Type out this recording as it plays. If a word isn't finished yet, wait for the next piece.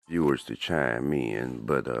viewers to chime in,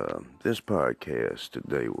 but this podcast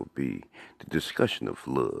today will be the discussion of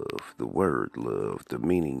love, the word love, the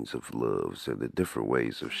meanings of love, and the different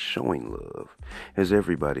ways of showing love, as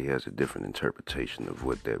everybody has a different interpretation of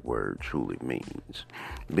what that word truly means,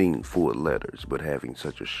 being four letters, but having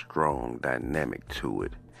such a strong dynamic to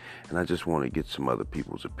it. And I just want to get some other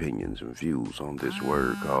people's opinions and views on this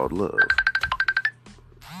word called love.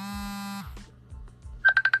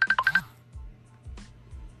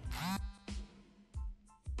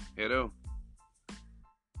 Hello.